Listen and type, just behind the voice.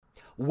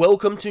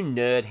Welcome to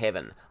Nerd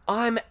Heaven.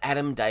 I'm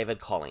Adam David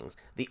Collins,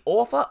 the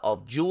author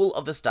of Jewel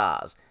of the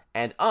Stars,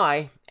 and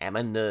I am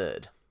a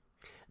nerd.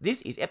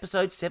 This is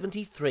episode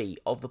 73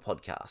 of the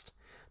podcast.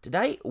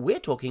 Today we're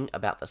talking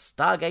about the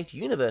Stargate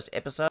Universe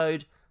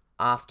episode,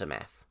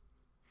 Aftermath.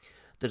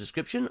 The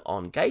description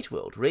on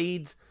Gateworld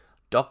reads,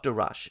 Dr.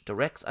 Rush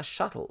directs a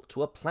shuttle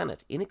to a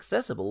planet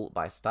inaccessible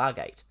by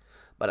Stargate,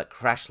 but a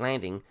crash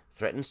landing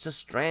threatens to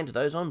strand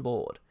those on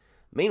board.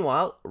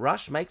 Meanwhile,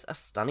 Rush makes a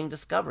stunning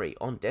discovery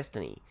on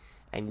Destiny,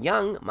 and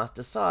Young must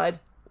decide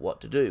what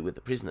to do with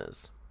the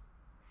prisoners.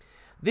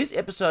 This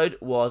episode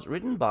was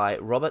written by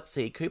Robert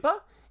C.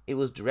 Cooper, it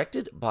was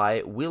directed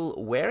by Will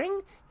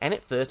Waring, and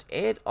it first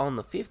aired on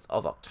the 5th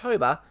of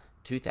October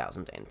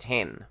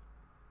 2010.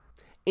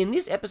 In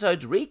this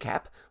episode's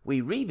recap,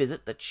 we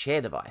revisit the chair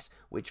device,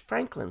 which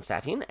Franklin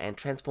sat in and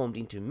transformed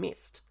into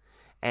mist,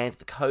 and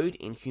the code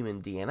in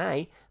human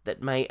DNA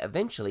that may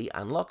eventually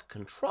unlock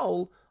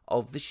control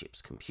of the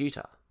ship's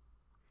computer.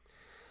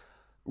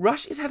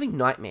 Rush is having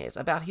nightmares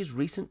about his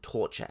recent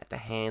torture at the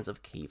hands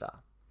of Kiva.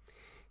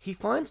 He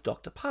finds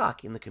Dr.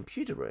 Park in the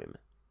computer room.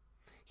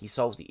 He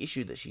solves the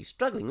issue that she's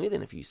struggling with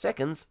in a few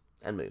seconds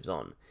and moves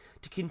on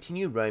to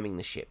continue roaming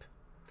the ship.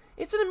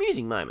 It's an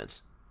amusing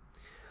moment.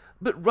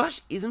 But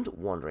Rush isn't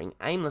wandering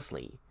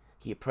aimlessly.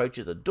 He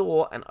approaches a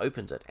door and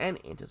opens it and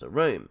enters a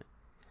room.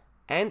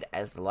 And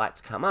as the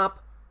lights come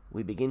up,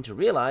 we begin to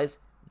realize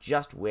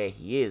just where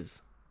he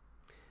is.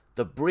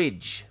 The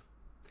bridge.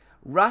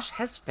 Rush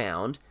has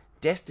found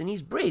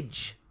Destiny's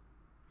bridge.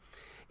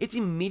 It's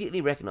immediately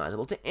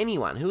recognizable to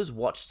anyone who has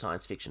watched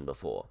science fiction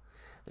before.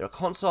 There are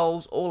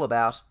consoles all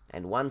about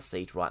and one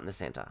seat right in the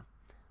center.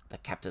 The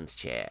captain's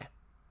chair.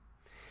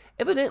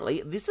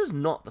 Evidently, this is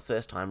not the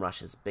first time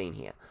Rush has been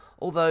here,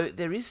 although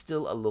there is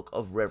still a look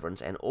of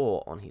reverence and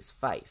awe on his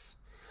face.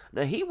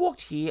 Now, he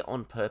walked here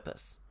on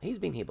purpose. He's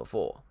been here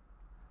before.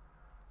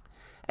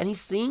 And he's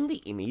seeing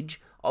the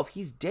image of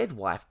his dead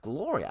wife,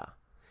 Gloria,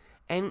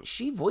 and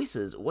she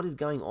voices what is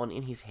going on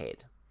in his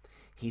head.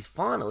 He's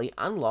finally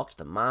unlocked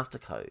the master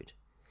code.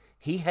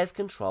 He has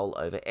control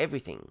over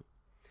everything.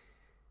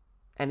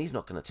 And he's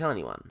not going to tell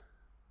anyone.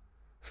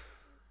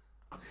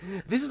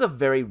 This is a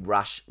very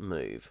Rush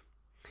move.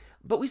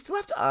 But we still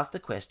have to ask the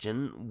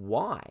question,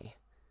 why?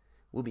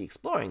 We'll be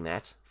exploring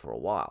that for a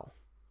while.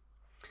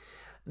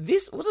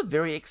 This was a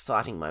very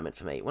exciting moment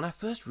for me when I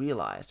first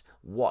realized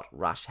what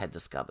Rush had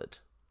discovered.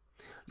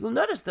 You'll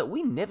notice that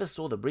we never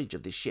saw the bridge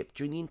of this ship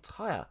during the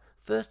entire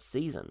first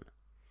season.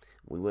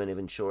 We weren't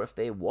even sure if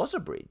there was a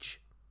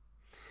bridge.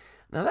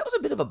 Now that was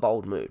a bit of a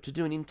bold move to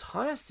do an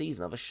entire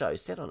season of a show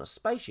set on a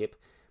spaceship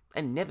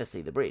and never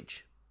see the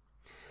bridge.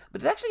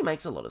 But it actually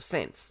makes a lot of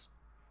sense.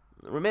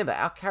 Remember,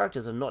 our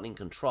characters are not in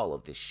control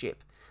of this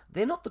ship.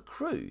 They're not the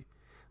crew.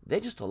 They're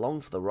just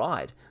along for the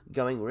ride,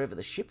 going wherever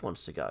the ship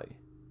wants to go.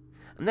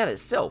 And that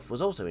itself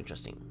was also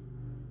interesting.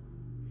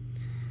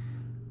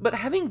 But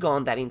having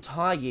gone that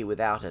entire year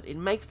without it, it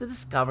makes the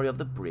discovery of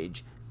the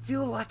bridge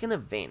feel like an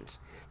event.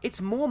 It's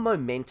more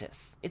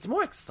momentous. It's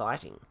more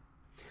exciting.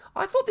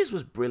 I thought this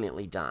was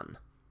brilliantly done.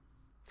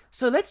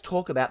 So let's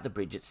talk about the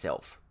bridge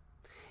itself.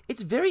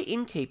 It's very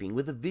in keeping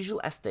with the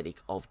visual aesthetic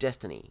of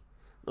Destiny.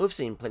 We've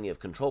seen plenty of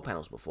control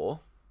panels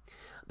before.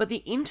 But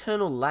the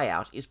internal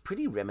layout is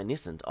pretty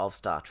reminiscent of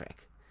Star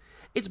Trek.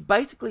 It's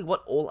basically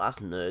what all us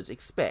nerds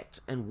expect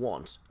and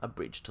want a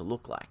bridge to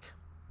look like.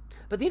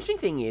 But the interesting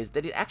thing is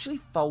that it actually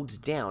folds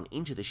down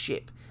into the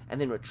ship and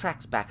then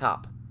retracts back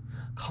up.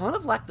 Kind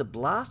of like the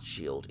blast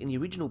shield in the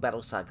original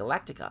Battlestar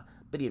Galactica,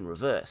 but in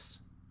reverse.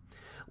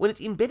 When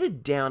it's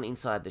embedded down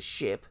inside the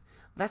ship,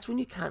 that's when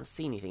you can't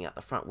see anything out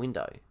the front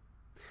window.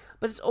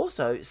 But it's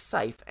also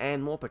safe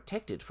and more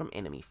protected from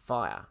enemy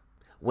fire.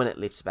 When it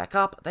lifts back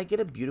up, they get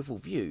a beautiful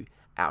view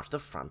out the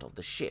front of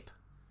the ship.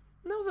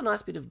 And that was a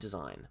nice bit of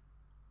design.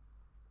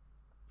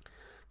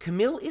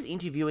 Camille is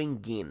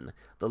interviewing Gin,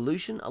 the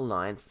Lucian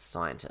Alliance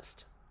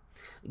scientist.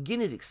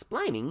 Gin is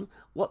explaining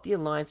what the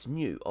Alliance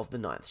knew of the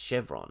Ninth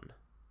Chevron.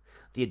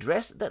 The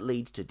address that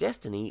leads to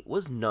Destiny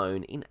was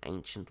known in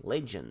ancient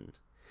legend.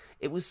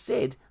 It was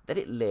said that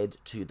it led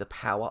to the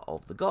power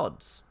of the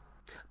gods.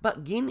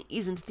 But Gin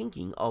isn't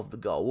thinking of the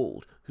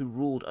Goa'uld, who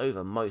ruled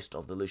over most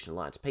of the Lucian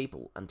Alliance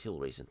people until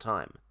recent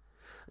time.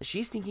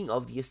 She's thinking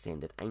of the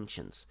Ascended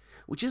Ancients,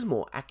 which is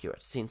more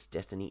accurate since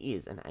Destiny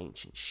is an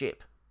ancient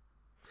ship.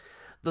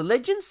 The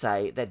legends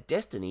say that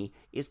Destiny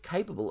is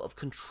capable of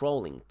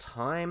controlling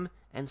time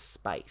and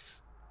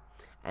space,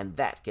 and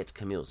that gets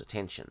Camille's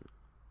attention.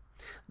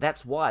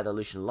 That's why the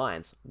Lucian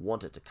Alliance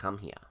wanted to come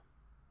here.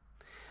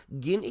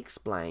 Gin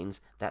explains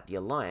that the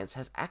Alliance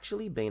has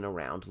actually been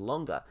around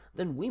longer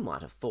than we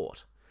might have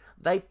thought.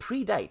 They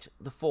predate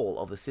the fall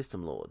of the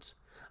System Lords,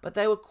 but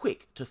they were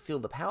quick to fill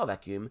the power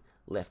vacuum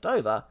left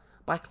over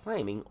by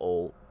claiming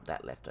all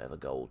that leftover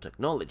Goa'uld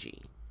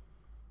technology.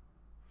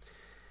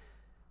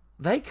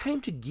 They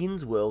came to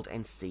Gin's world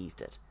and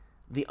seized it.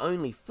 The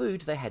only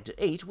food they had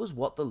to eat was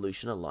what the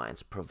Lucian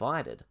Alliance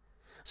provided.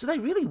 So they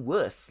really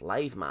were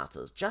slave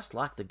masters, just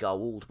like the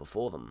Goa'uld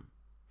before them.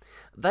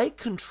 They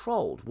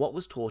controlled what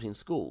was taught in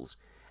schools,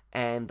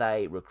 and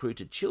they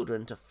recruited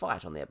children to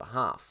fight on their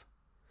behalf.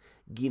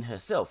 Gin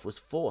herself was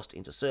forced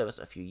into service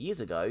a few years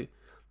ago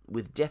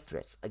with death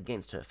threats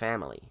against her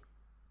family.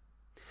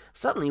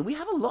 Suddenly, we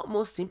have a lot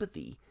more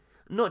sympathy,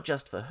 not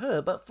just for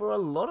her, but for a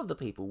lot of the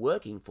people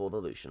working for the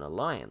Lucian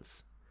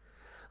Alliance.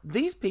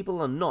 These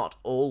people are not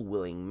all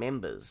willing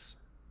members.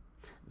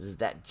 Does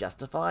that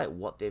justify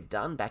what they've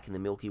done back in the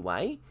Milky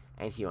Way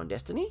and here on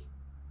Destiny?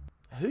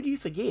 Who do you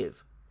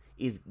forgive?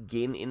 Is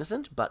Gin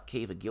innocent but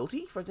Kiva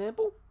guilty, for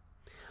example?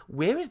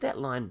 Where is that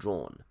line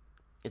drawn?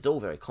 It's all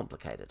very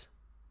complicated.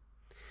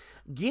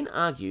 Gin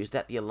argues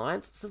that the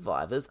Alliance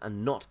survivors are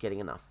not getting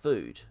enough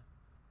food.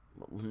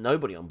 Well,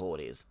 nobody on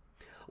board is.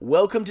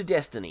 Welcome to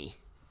Destiny.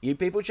 You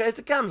people chose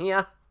to come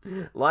here.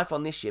 Life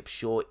on this ship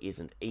sure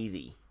isn't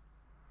easy.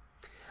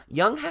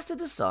 Young has to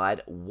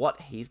decide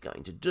what he's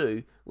going to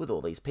do with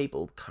all these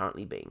people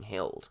currently being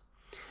held.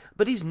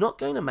 But he's not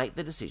going to make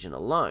the decision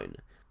alone.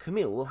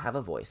 Camille will have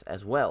a voice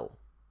as well.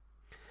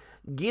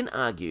 Gin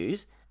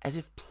argues, as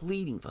if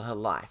pleading for her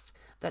life,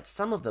 that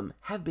some of them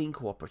have been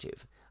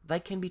cooperative, they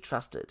can be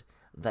trusted,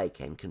 they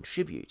can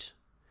contribute.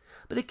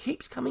 But it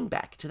keeps coming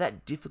back to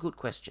that difficult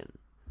question.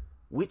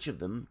 Which of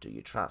them do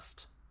you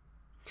trust?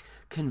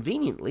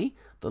 Conveniently,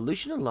 the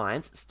Lucian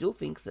Alliance still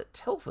thinks that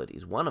Telford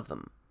is one of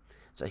them,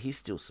 so he's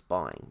still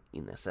spying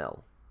in their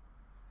cell.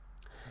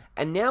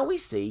 And now we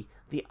see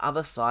the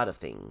other side of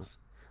things.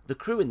 The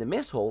crew in the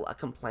mess hall are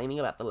complaining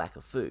about the lack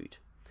of food.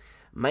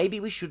 Maybe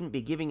we shouldn't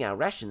be giving our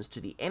rations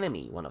to the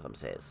enemy, one of them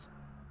says.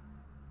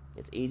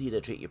 It's easier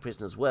to treat your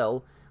prisoners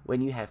well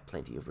when you have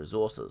plenty of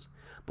resources,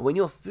 but when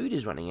your food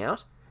is running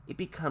out, it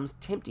becomes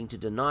tempting to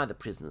deny the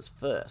prisoners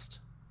first.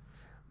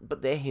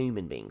 But they're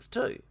human beings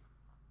too.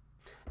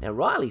 Now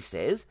Riley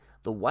says,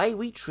 the way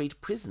we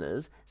treat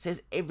prisoners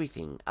says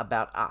everything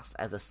about us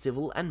as a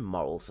civil and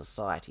moral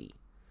society.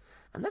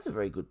 And that's a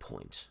very good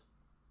point.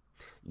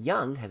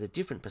 Young has a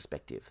different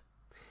perspective.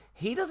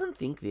 He doesn't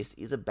think this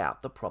is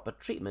about the proper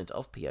treatment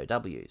of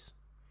POWs.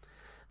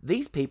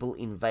 These people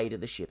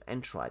invaded the ship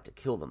and tried to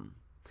kill them.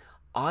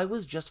 I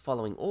was just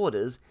following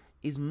orders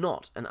is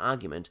not an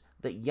argument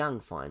that Young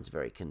finds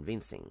very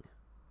convincing.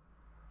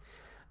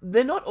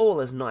 They're not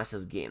all as nice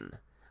as Gin.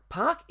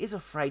 Park is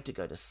afraid to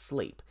go to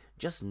sleep,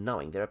 just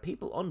knowing there are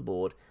people on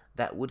board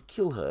that would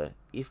kill her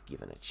if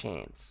given a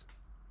chance.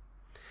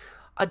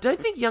 I don't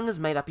think Young has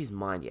made up his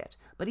mind yet,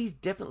 but he's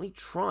definitely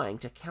trying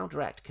to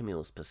counteract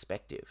Camille's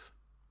perspective.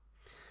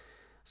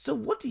 So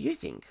what do you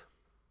think?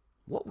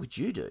 What would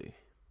you do?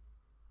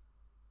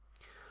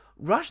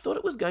 Rush thought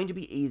it was going to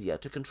be easier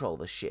to control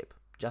the ship,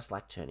 just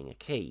like turning a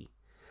key,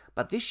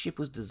 but this ship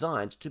was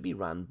designed to be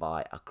run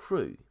by a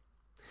crew.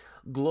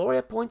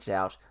 Gloria points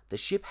out the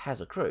ship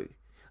has a crew,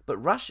 but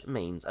Rush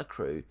means a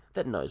crew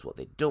that knows what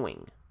they're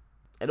doing.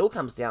 It all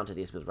comes down to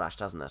this with Rush,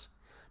 doesn't it?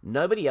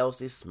 Nobody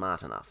else is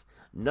smart enough.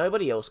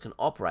 Nobody else can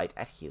operate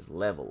at his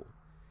level.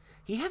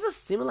 He has a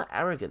similar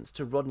arrogance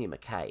to Rodney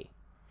McKay,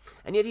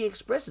 and yet he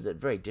expresses it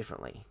very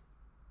differently.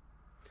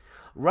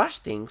 Rush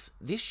thinks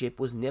this ship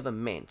was never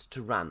meant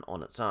to run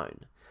on its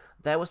own.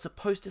 They were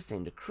supposed to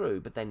send a crew,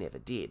 but they never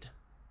did.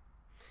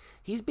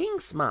 He's being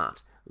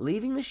smart,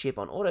 leaving the ship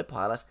on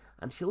autopilot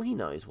until he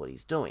knows what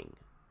he's doing.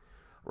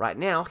 Right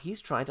now,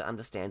 he's trying to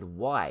understand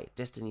why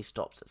Destiny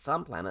stops at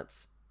some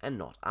planets and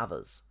not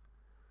others.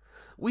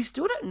 We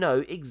still don't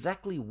know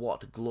exactly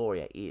what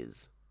Gloria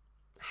is.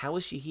 How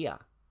is she here?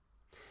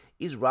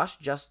 Is Rush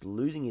just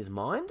losing his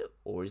mind,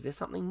 or is there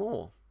something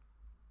more?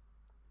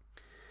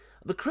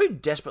 The crew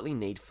desperately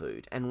need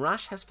food, and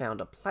Rush has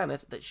found a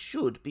planet that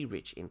should be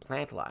rich in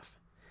plant life,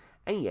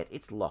 and yet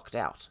it's locked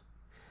out.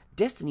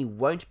 Destiny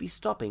won't be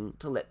stopping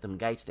to let them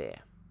gate there.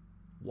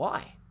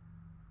 Why?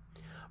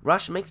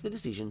 Rush makes the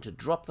decision to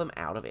drop them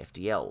out of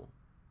FTL.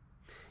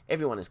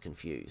 Everyone is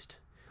confused.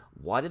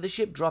 Why did the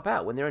ship drop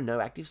out when there are no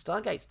active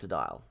stargates to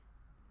dial?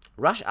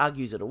 Rush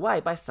argues it away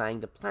by saying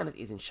the planet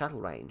is in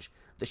shuttle range.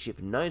 The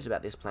ship knows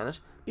about this planet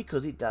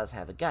because it does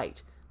have a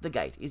gate. The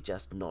gate is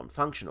just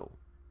non-functional.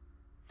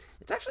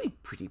 It's actually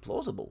pretty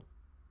plausible.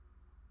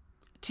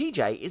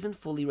 TJ isn't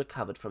fully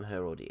recovered from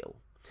her ordeal,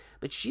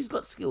 but she's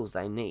got skills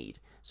they need,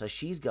 so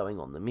she's going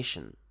on the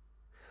mission.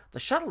 The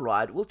shuttle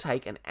ride will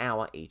take an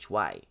hour each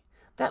way.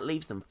 That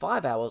leaves them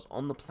 5 hours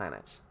on the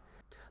planet.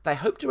 They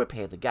hope to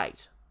repair the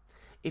gate.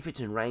 If it's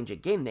in range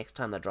again next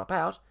time they drop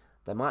out,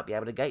 they might be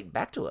able to gate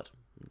back to it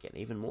and get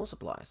even more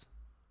supplies.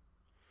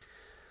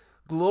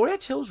 Gloria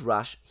tells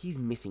Rush he's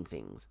missing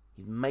things,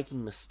 he's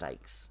making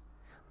mistakes.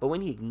 But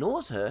when he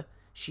ignores her,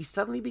 she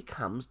suddenly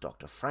becomes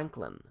Dr.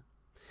 Franklin.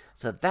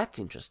 So that's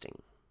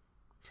interesting.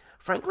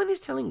 Franklin is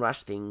telling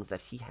Rush things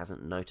that he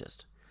hasn't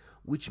noticed,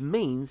 which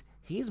means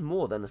he is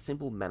more than a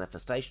simple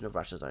manifestation of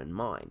Rush's own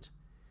mind.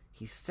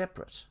 He's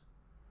separate,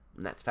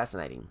 and that's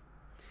fascinating.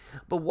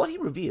 But what he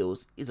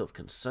reveals is of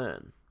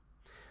concern.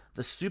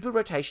 The super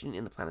rotation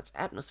in the planet's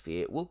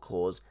atmosphere will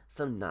cause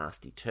some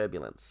nasty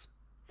turbulence.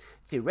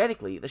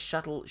 Theoretically, the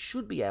shuttle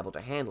should be able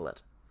to handle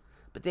it,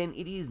 but then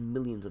it is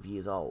millions of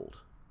years old.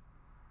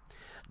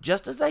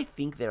 Just as they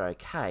think they're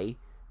okay,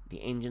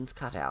 the engines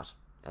cut out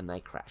and they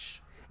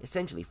crash,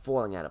 essentially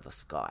falling out of the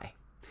sky.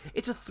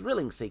 It's a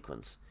thrilling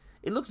sequence.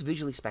 It looks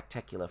visually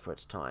spectacular for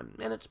its time,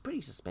 and it's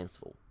pretty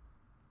suspenseful.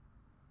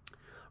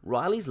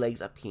 Riley's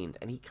legs are pinned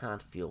and he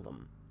can't feel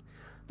them.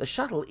 The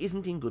shuttle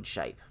isn't in good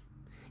shape.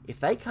 If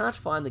they can't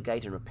find the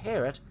gate and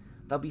repair it,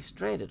 they'll be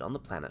stranded on the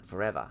planet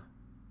forever.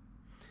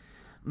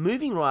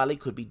 Moving Riley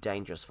could be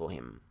dangerous for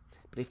him,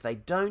 but if they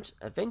don't,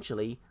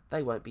 eventually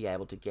they won't be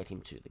able to get him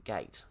to the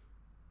gate.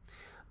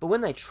 But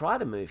when they try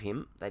to move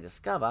him, they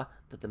discover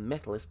that the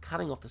metal is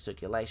cutting off the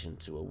circulation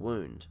to a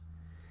wound.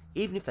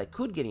 Even if they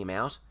could get him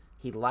out,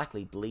 he'd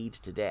likely bleed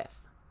to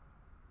death.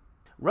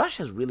 Rush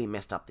has really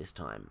messed up this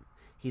time.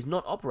 He's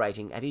not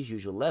operating at his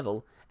usual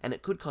level, and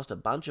it could cost a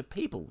bunch of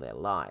people their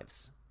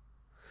lives.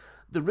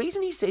 The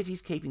reason he says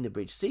he's keeping the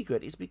bridge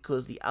secret is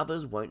because the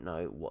others won't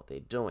know what they're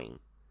doing.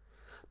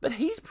 But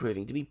he's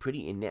proving to be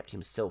pretty inept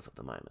himself at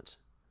the moment.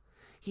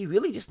 He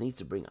really just needs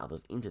to bring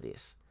others into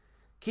this.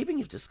 Keeping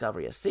his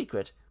discovery a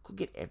secret could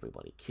get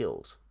everybody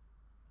killed.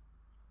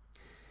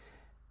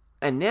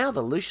 And now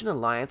the Lucian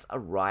Alliance are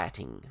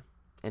rioting,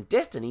 and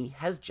Destiny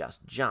has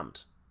just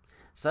jumped.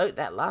 So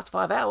that last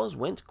 5 hours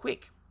went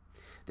quick.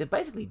 They've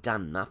basically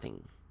done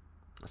nothing.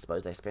 I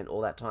suppose they spent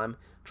all that time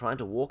trying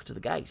to walk to the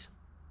gate.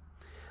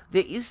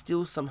 There is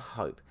still some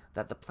hope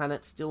that the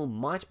planet still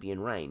might be in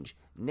range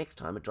next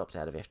time it drops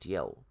out of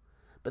FTL,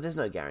 but there's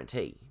no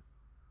guarantee.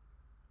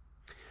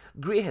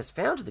 Greer has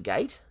found the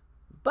gate,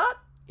 but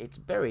it's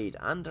buried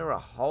under a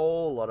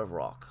whole lot of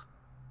rock.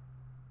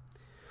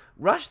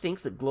 Rush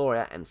thinks that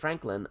Gloria and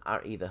Franklin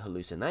are either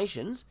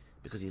hallucinations,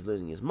 because he's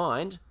losing his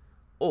mind,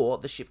 or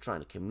the ship trying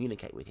to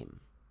communicate with him.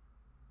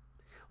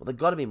 Well, they've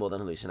got to be more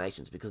than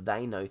hallucinations, because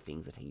they know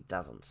things that he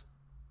doesn't.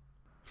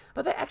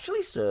 But they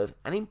actually serve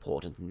an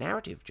important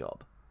narrative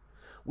job.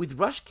 With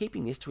Rush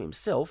keeping this to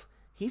himself,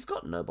 he's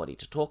got nobody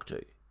to talk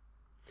to.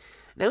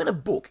 Now, in a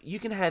book, you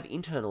can have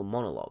internal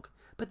monologue,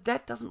 but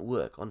that doesn't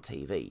work on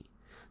TV.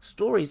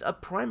 Stories are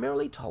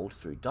primarily told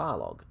through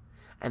dialogue,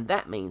 and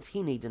that means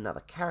he needs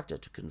another character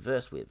to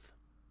converse with.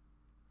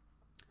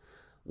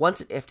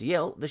 Once at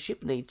FTL, the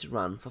ship needs to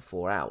run for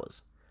 4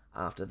 hours.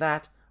 After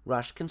that,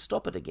 Rush can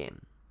stop it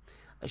again,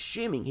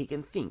 assuming he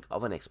can think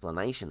of an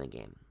explanation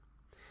again.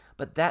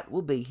 But that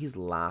will be his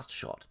last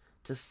shot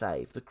to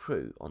save the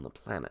crew on the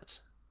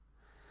planet.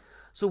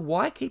 So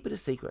why keep it a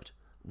secret?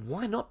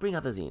 Why not bring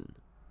others in?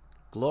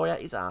 Gloria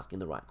is asking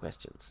the right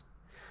questions,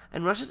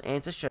 and Rush's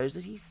answer shows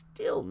that he's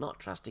still not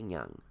trusting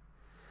Young.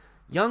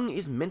 Young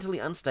is mentally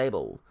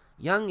unstable.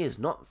 Young is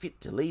not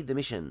fit to lead the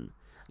mission.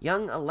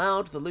 Young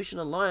allowed the Lucian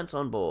Alliance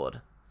on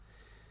board.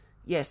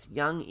 Yes,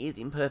 Young is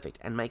imperfect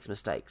and makes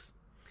mistakes,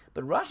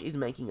 but Rush is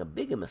making a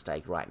bigger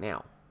mistake right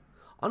now.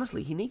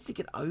 Honestly, he needs to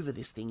get over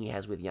this thing he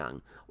has with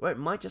Young, or it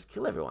might just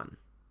kill everyone.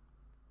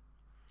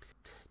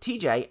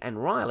 TJ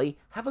and Riley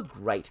have a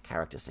great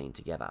character scene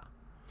together.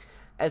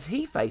 As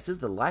he faces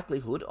the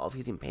likelihood of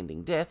his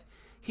impending death,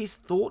 his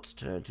thoughts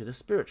turn to the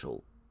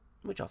spiritual,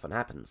 which often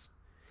happens.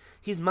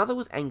 His mother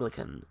was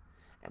Anglican,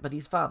 but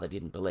his father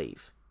didn't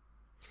believe.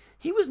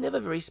 He was never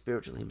very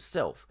spiritual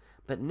himself,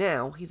 but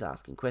now he's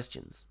asking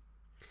questions.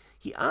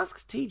 He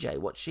asks TJ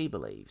what she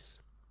believes.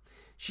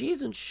 She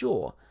isn't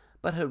sure,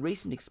 but her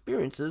recent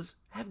experiences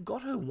have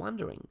got her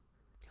wondering.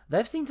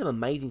 They've seen some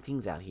amazing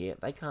things out here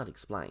they can't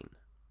explain.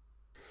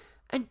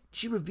 And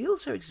she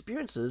reveals her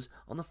experiences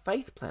on the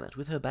Faith planet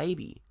with her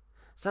baby,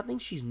 something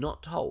she's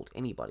not told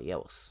anybody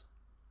else.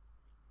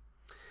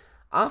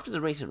 After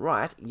the recent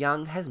riot,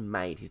 Young has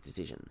made his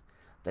decision.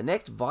 The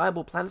next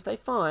viable planet they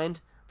find,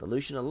 the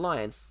Lucian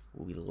Alliance,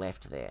 will be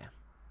left there.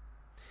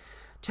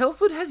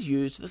 Telford has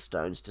used the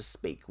stones to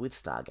speak with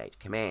Stargate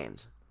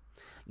Command.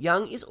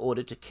 Young is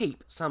ordered to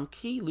keep some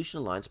key Lucian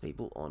Alliance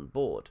people on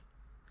board.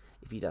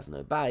 If he doesn't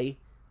obey,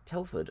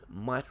 Telford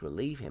might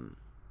relieve him.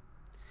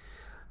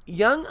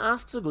 Young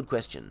asks a good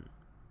question.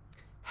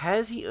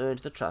 Has he earned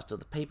the trust of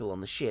the people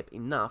on the ship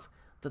enough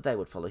that they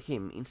would follow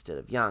him instead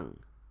of Young?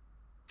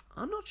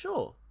 I'm not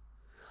sure.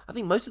 I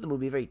think most of them will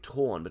be very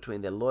torn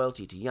between their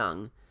loyalty to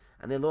Young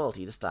and their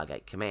loyalty to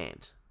Stargate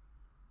Command.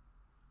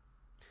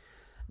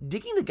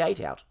 Digging the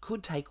gate out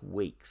could take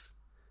weeks,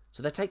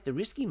 so they take the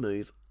risky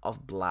move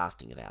of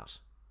blasting it out.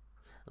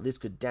 This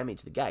could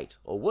damage the gate,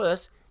 or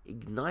worse,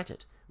 ignite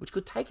it, which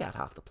could take out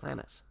half the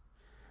planet.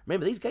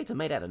 Remember, these gates are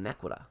made out of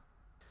Naquadah.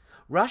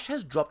 Rush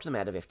has dropped them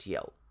out of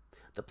FTL.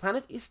 The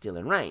planet is still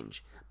in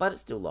range, but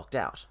it's still locked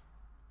out.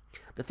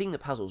 The thing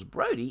that puzzles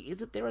Brody is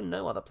that there are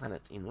no other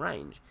planets in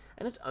range,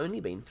 and it's only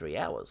been 3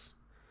 hours.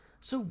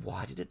 So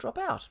why did it drop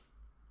out?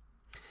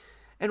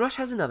 And Rush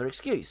has another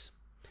excuse.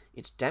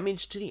 It's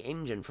damage to the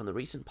engine from the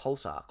recent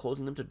pulsar,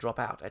 causing them to drop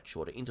out at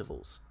shorter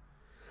intervals.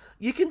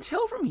 You can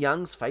tell from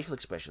Young's facial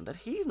expression that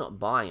he's not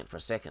buying it for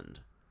a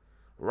second.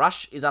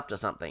 Rush is up to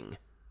something.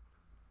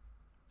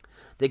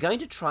 They're going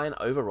to try and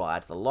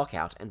override the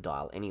lockout and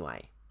dial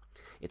anyway.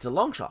 It's a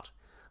long shot,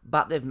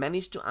 but they've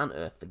managed to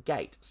unearth the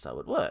gate, so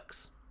it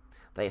works.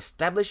 They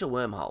establish a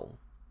wormhole.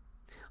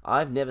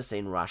 I've never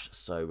seen Rush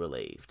so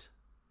relieved.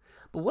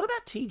 But what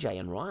about TJ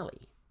and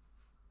Riley?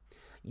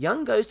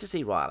 Young goes to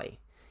see Riley.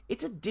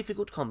 It's a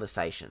difficult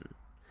conversation.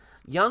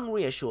 Young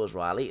reassures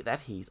Riley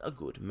that he's a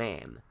good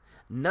man.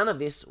 None of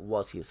this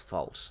was his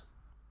fault.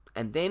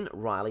 And then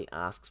Riley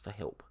asks for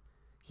help.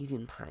 He's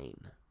in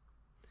pain.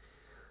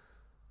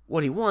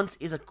 What he wants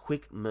is a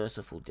quick,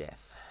 merciful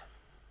death.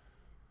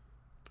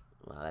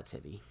 Well, that's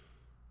heavy.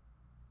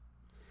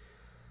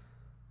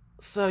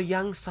 So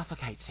Young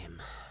suffocates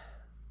him.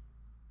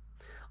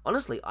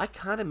 Honestly, I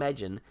can't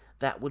imagine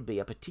that would be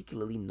a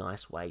particularly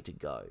nice way to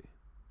go.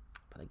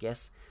 But I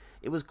guess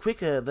it was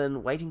quicker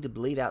than waiting to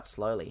bleed out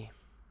slowly.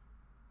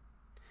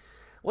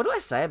 What do I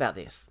say about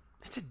this?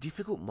 It's a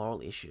difficult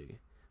moral issue,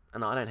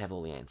 and I don't have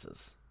all the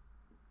answers.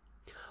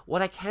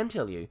 What I can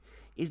tell you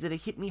is that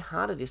it hit me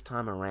harder this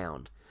time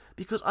around,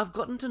 because I've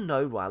gotten to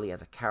know Riley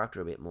as a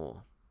character a bit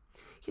more.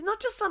 He's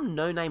not just some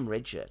no-name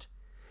redshirt.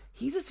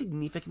 He's a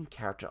significant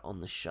character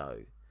on the show.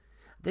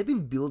 They've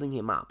been building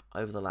him up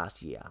over the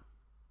last year.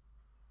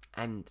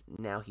 And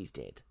now he's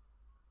dead.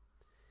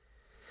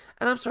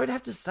 And I'm sorry to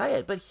have to say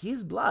it, but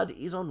his blood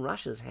is on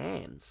Rush's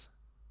hands.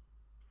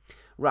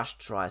 Rush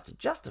tries to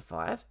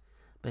justify it,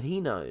 but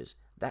he knows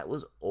that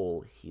was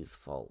all his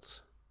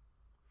fault.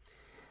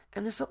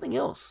 And there's something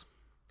else.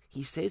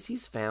 He says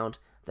he's found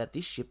that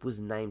this ship was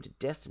named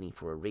Destiny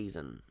for a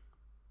reason.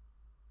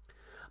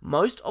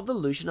 Most of the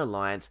Lucian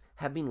Alliance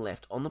have been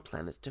left on the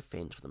planet to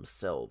fend for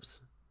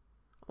themselves.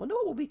 I wonder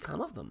what will become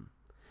of them.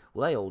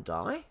 Will they all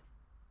die?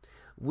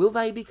 Will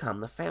they become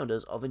the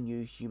founders of a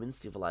new human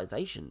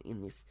civilization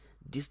in this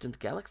distant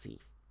galaxy?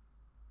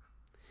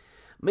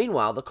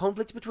 Meanwhile, the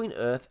conflict between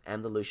Earth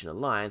and the Lucian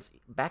Alliance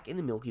back in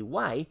the Milky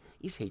Way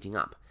is heating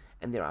up,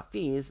 and there are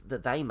fears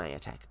that they may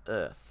attack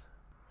Earth.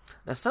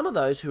 Now, some of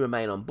those who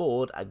remain on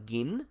board are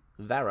Gin,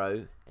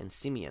 Varro, and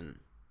Simeon.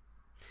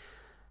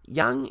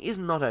 Young is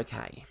not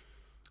okay.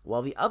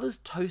 While the others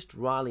toast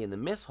Riley in the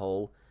mess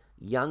hall,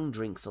 Young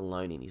drinks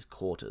alone in his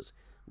quarters,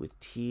 with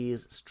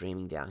tears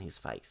streaming down his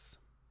face.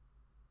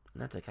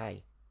 And that's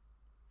okay.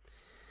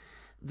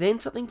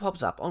 Then something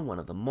pops up on one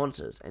of the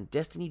monitors, and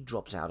Destiny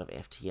drops out of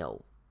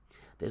FTL.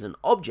 There's an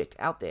object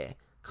out there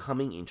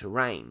coming into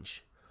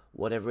range.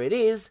 Whatever it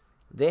is,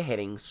 they're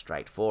heading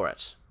straight for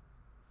it.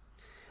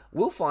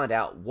 We'll find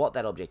out what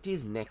that object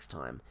is next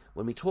time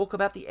when we talk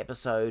about the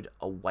episode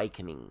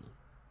Awakening.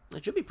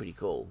 It should be pretty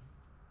cool.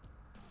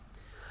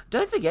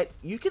 Don't forget,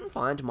 you can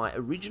find my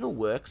original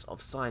works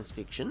of science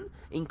fiction,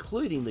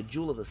 including the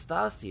Jewel of the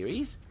Stars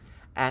series,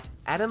 at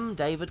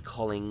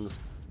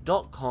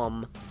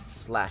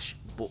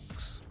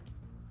adamdavidcollings.com/books.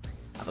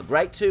 Have a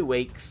great 2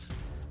 weeks.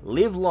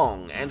 Live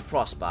long and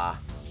prosper.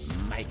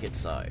 Make it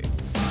so.